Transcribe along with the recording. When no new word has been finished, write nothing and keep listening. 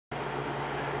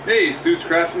Hey, Suits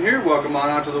Crafting here. Welcome on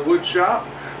out to the wood shop.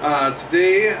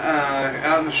 Today,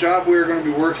 out in the shop, we're going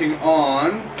to be working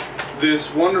on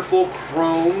this wonderful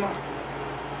chrome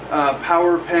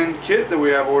power pen kit that we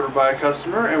have ordered by a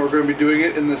customer, and we're going to be doing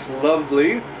it in this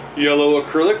lovely yellow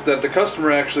acrylic that the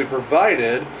customer actually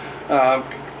provided.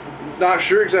 Not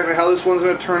sure exactly how this one's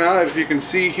going to turn out. If you can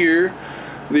see here,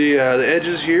 the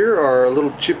edges here are a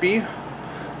little chippy.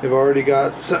 They've already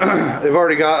got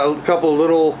a couple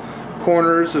little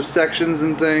corners of sections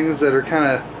and things that are kind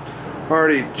of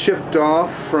already chipped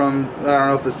off from, I don't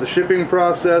know if it's the shipping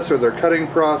process or their cutting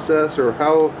process or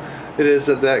how it is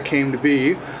that came to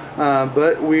be.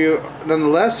 But we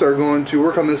nonetheless are going to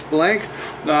work on this blank.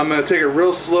 Now I'm going to take it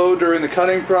real slow during the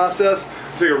cutting process,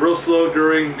 take it real slow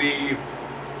during the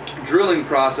drilling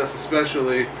process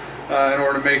especially, in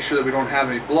order to make sure that we don't have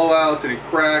any blowouts, any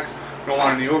cracks, don't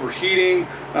want any overheating.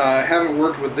 I haven't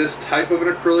worked with this type of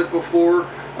an acrylic before,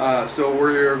 so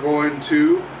we're going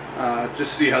to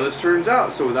just see how this turns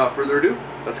out. So without further ado,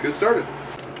 let's get started.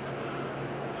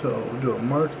 So we'll do a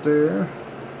mark there,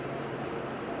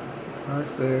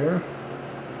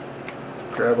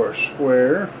 grab our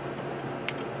square,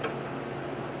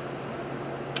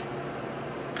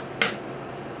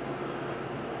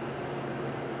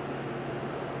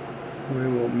 we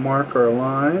will mark our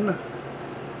line,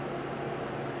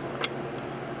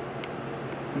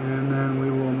 and then we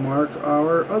will mark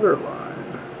our other line.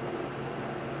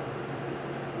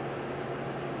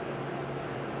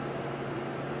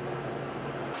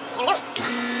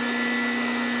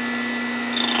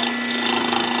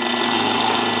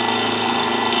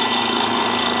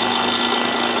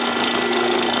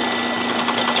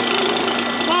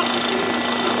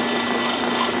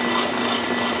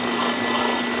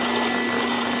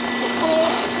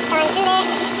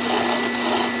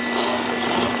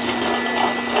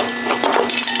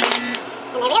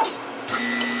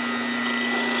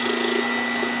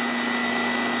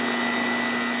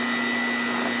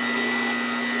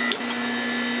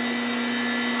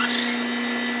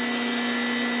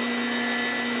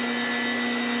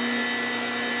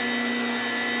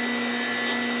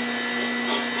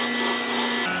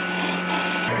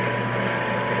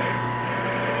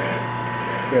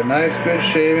 Got nice good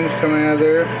shavings coming out of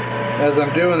there. As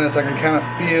I'm doing this, I can kind of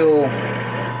feel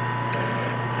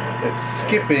it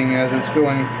skipping as it's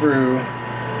going through.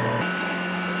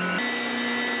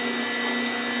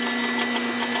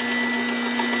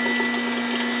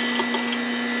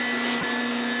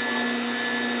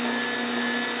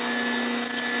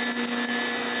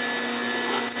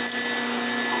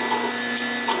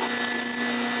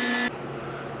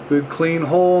 Good clean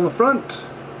hole in the front.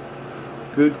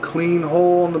 Good clean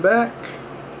hole in the back.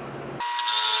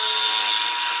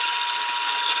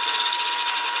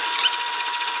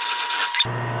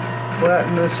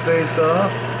 Flatten this face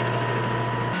off.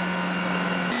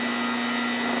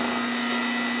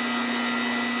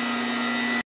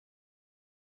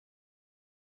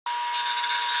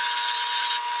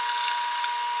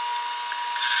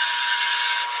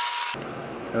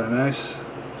 Got a nice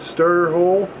starter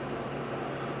hole.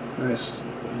 Nice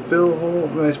fill hole,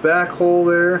 nice back hole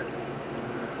there.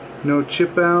 No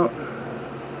chip out.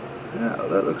 Yeah,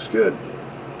 that looks good.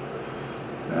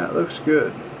 That looks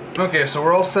good. Okay, so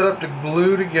we're all set up to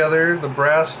glue together the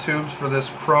brass tubes for this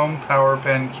chrome power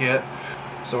pen kit.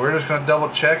 So we're just going to double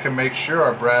check and make sure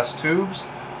our brass tubes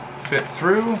fit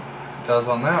through. It does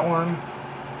on that one.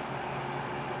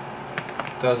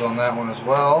 It does on that one as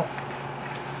well.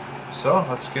 So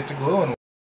let's get to gluing.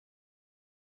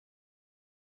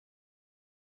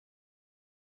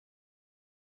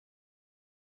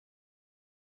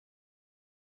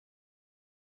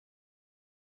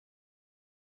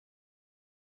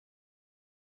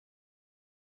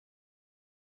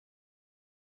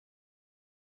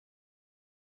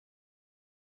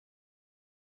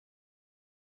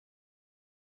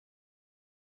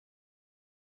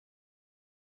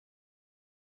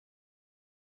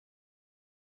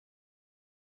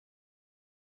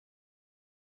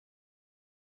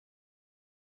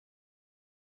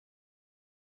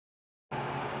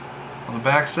 On the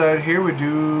back side here we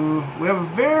have a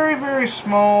very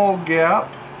small gap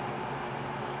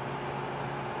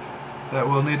that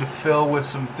we'll need to fill with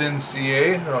some thin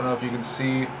CA. I don't know if you can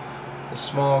see the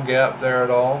small gap there at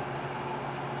all.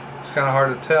 It's kind of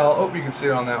hard to tell. Oh, you can see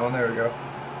it on that one. There we go.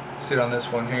 See it on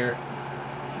this one here.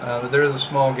 But there is a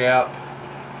small gap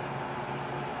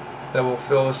that we'll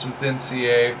fill with some thin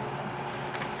CA,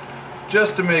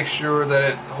 just to make sure that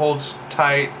it holds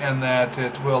tight and that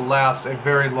it will last a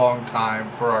very long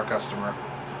time for our customer.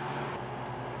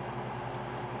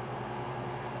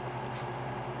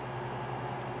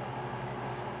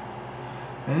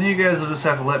 And you guys will just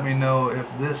have to let me know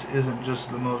if this isn't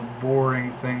just the most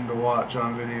boring thing to watch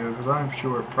on video, because I'm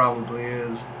sure it probably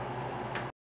is.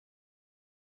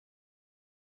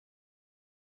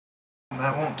 And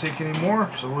that won't take any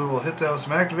more, so we will hit that with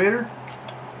some activator.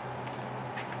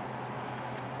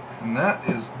 And that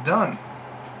is done.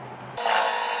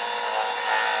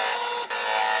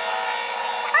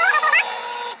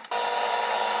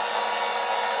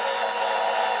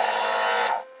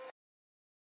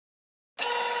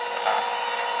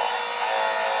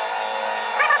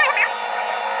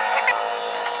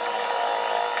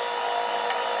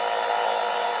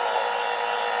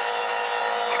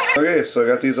 Okay, so I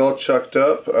got these all chucked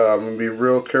up. I'm going to be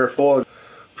real careful.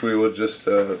 We will just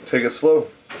take it slow.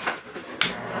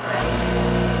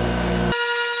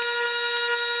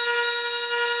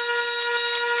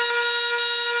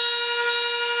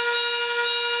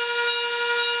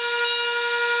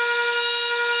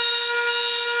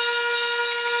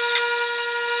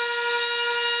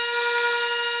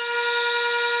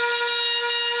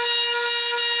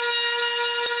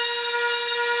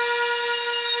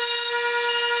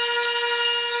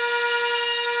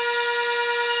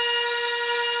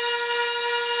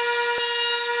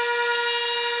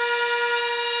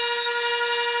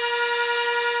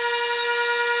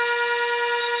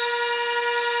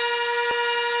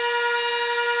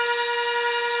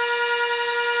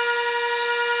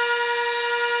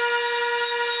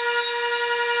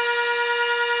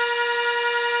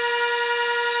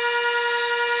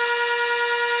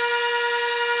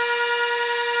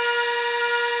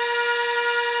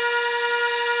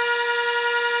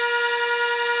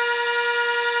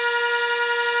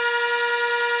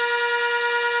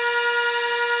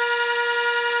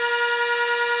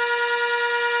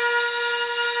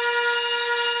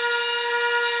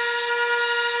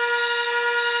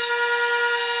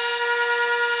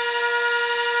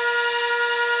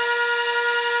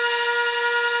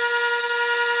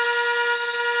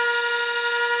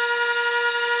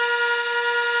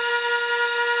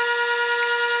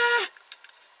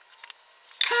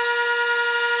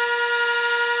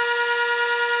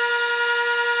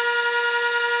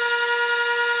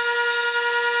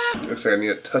 Looks like I need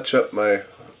to touch up my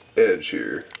edge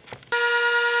here.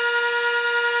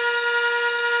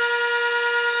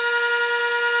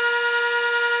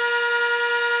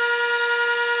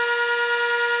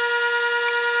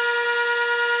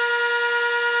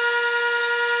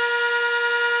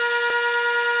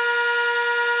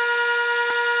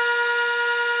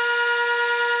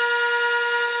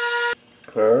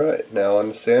 Alright, now on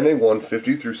to sanding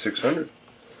 150 through 600.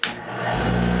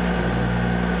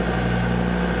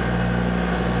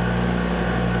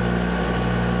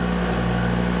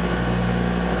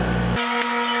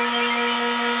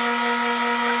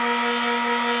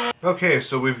 Okay,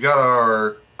 so we've got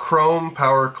our chrome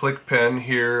power click pen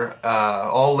here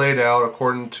all laid out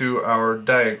according to our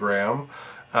diagram.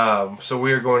 So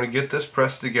we are going to get this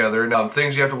pressed together. Now,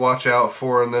 things you have to watch out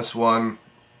for in this one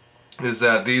is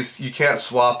that you can't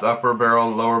swap the upper barrel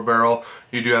and lower barrel.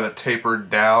 You do have it tapered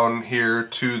down here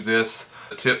to this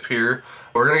tip here.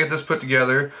 We're going to get this put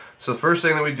together. So the first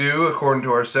thing that we do, according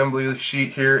to our assembly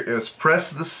sheet here, is press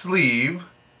the sleeve,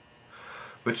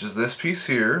 which is this piece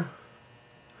here,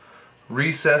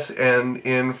 recess end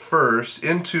in first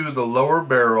into the lower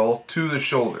barrel to the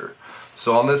shoulder.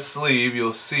 So on this sleeve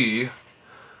you'll see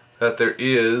that there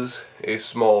is a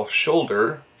small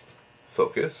shoulder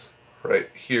focus right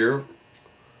here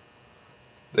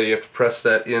that you have to press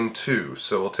that into.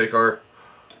 So we'll take our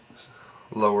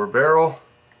lower barrel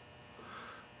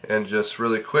and just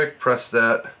really quick press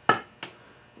that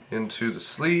into the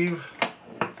sleeve.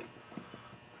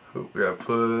 We gotta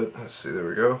put, let's see, there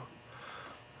we go.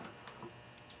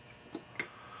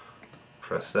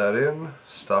 Press that in,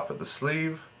 stop at the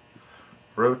sleeve,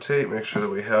 rotate, make sure that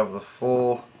we have the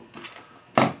full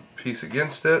piece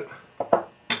against it.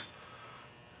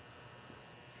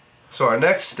 So our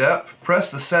next step,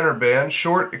 press the center band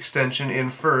short extension in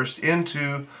first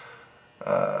into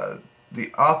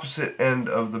the opposite end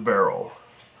of the barrel.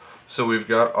 So we've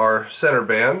got our center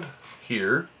band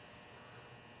here,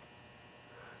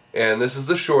 and this is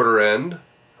the shorter end,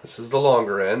 this is the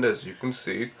longer end, as you can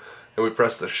see. And we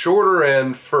press the shorter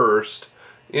end first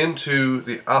into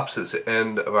the opposite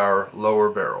end of our lower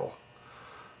barrel.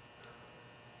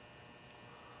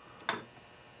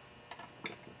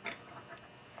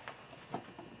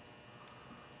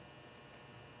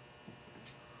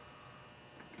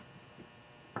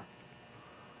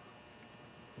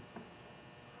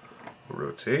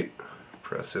 Rotate,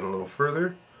 press in a little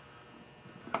further.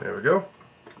 There we go.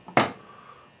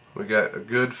 We got a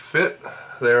good fit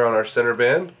there on our center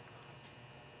band.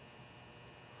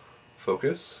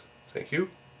 Focus. Thank you.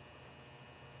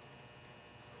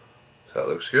 That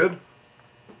looks good.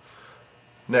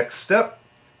 Next step,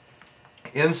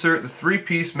 insert the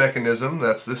 3-piece mechanism,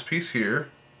 that's this piece here.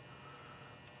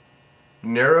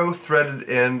 Narrow threaded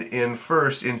end in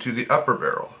first into the upper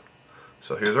barrel.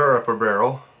 So here's our upper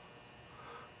barrel.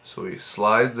 So we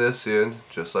slide this in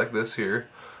just like this here.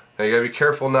 Now you gotta be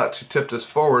careful not to tip this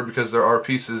forward because there are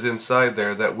pieces inside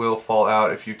there that will fall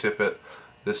out if you tip it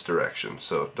this direction.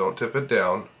 So don't tip it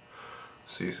down.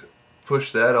 So you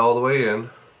push that all the way in.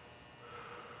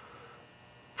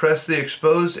 Press the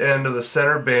exposed end of the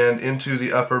center band into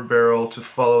the upper barrel to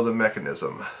follow the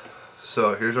mechanism.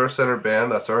 So here's our center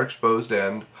band, that's our exposed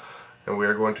end, and we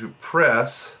are going to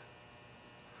press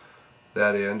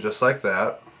that in just like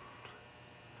that.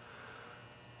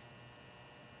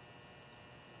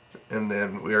 And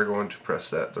then we are going to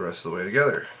press that the rest of the way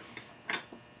together.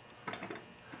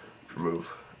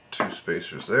 Remove 2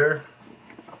 spacers there.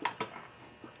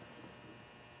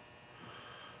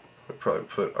 We'll probably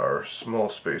put our small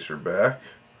spacer back.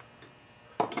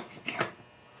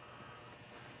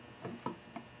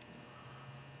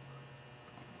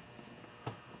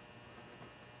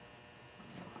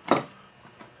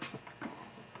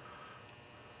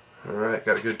 Alright,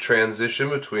 got a good transition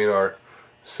between our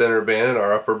center band and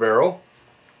our upper barrel.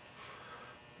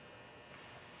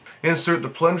 Insert the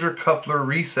plunger coupler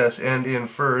recess end in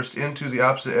first into the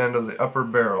opposite end of the upper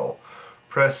barrel.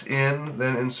 Press in,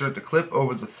 then insert the clip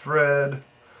over the thread.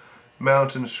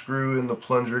 Mount and screw in the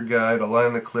plunger guide.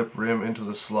 Align the clip rim into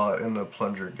the slot in the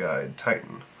plunger guide.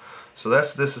 Tighten. So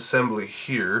that's this assembly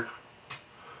here.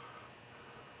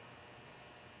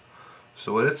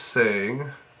 So what it's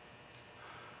saying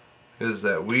is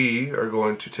that we are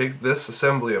going to take this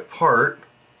assembly apart.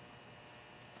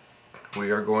 We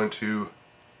are going to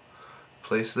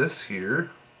place this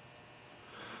here.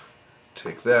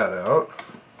 Take that out.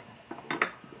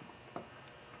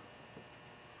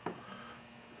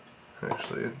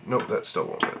 Actually, nope, that still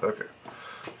won't fit. Okay.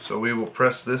 So we will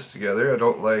press this together. I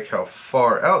don't like how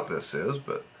far out this is,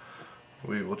 but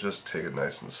we will just take it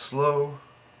nice and slow.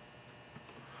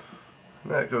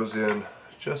 And that goes in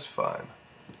just fine.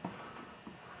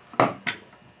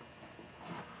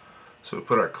 So we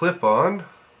put our clip on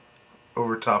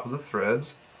over top of the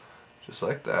threads, just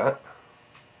like that.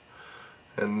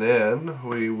 And then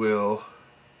we will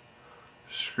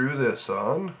screw this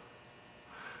on.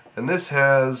 And this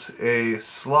has a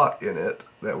slot in it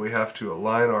that we have to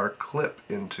align our clip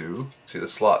into. See the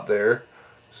slot there?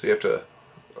 So you have to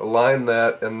align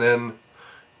that and then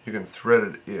you can thread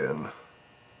it in.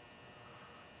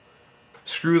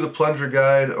 Screw the plunger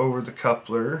guide over the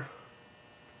coupler.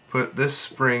 Put this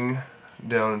spring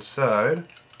down inside.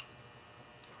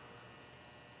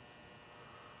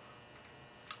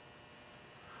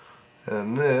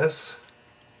 And this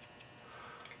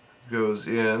goes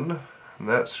in, and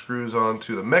that screws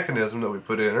onto the mechanism that we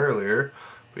put in earlier,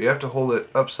 but you have to hold it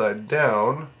upside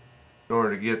down in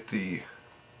order to get the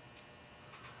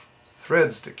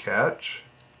threads to catch.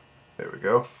 There we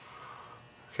go.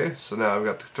 Okay, so now I've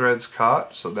got the threads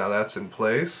caught, so now that's in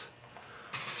place.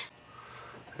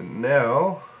 And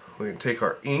now we can take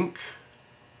our ink,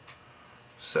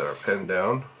 set our pen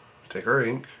down, take our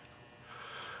ink,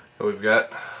 and we've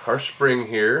got our spring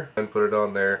here, and put it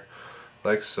on there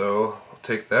like so. We'll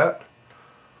take that,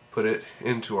 put it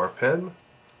into our pen,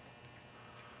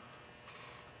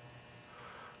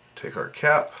 take our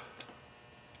cap,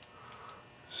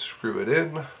 screw it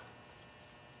in,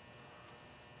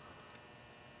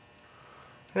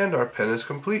 and our pen is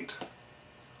complete.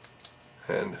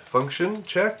 And function,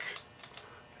 check.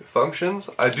 It functions.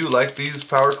 I do like these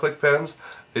Power Click pens.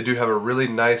 They do have a really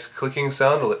nice clicking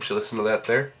sound. I'll let you listen to that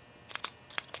there.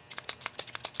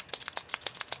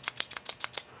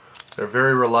 They're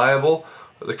very reliable.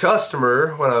 The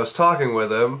customer, when I was talking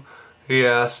with him, he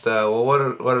asked, well,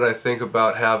 what did I think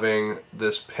about having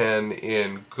this pen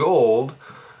in gold?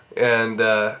 And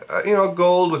you know,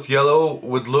 gold with yellow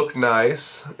would look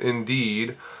nice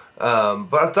indeed.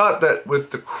 But I thought that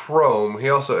with the chrome, he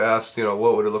also asked, you know,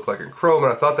 what would it look like in chrome,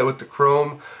 and I thought that with the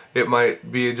chrome it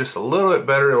might be just a little bit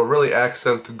better. It'll really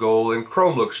accent the gold, and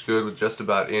chrome looks good with just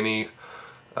about any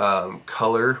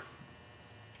color,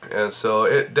 and so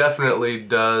it definitely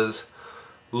does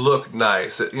look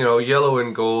nice. You know, yellow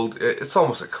and gold, it's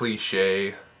almost a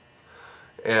cliche,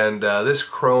 and this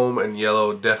chrome and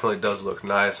yellow definitely does look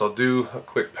nice. I'll do a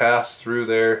quick pass through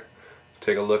there,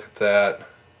 take a look at that.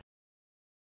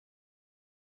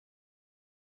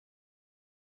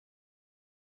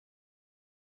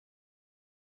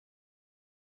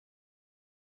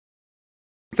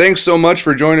 Thanks so much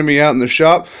for joining me out in the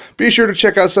shop. Be sure to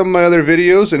check out some of my other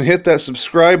videos and hit that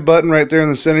subscribe button right there in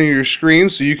the center of your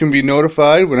screen so you can be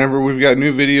notified whenever we've got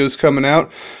new videos coming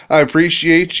out. I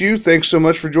appreciate you. Thanks so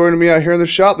much for joining me out here in the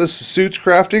shop. This is Suits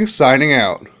Crafting signing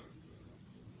out.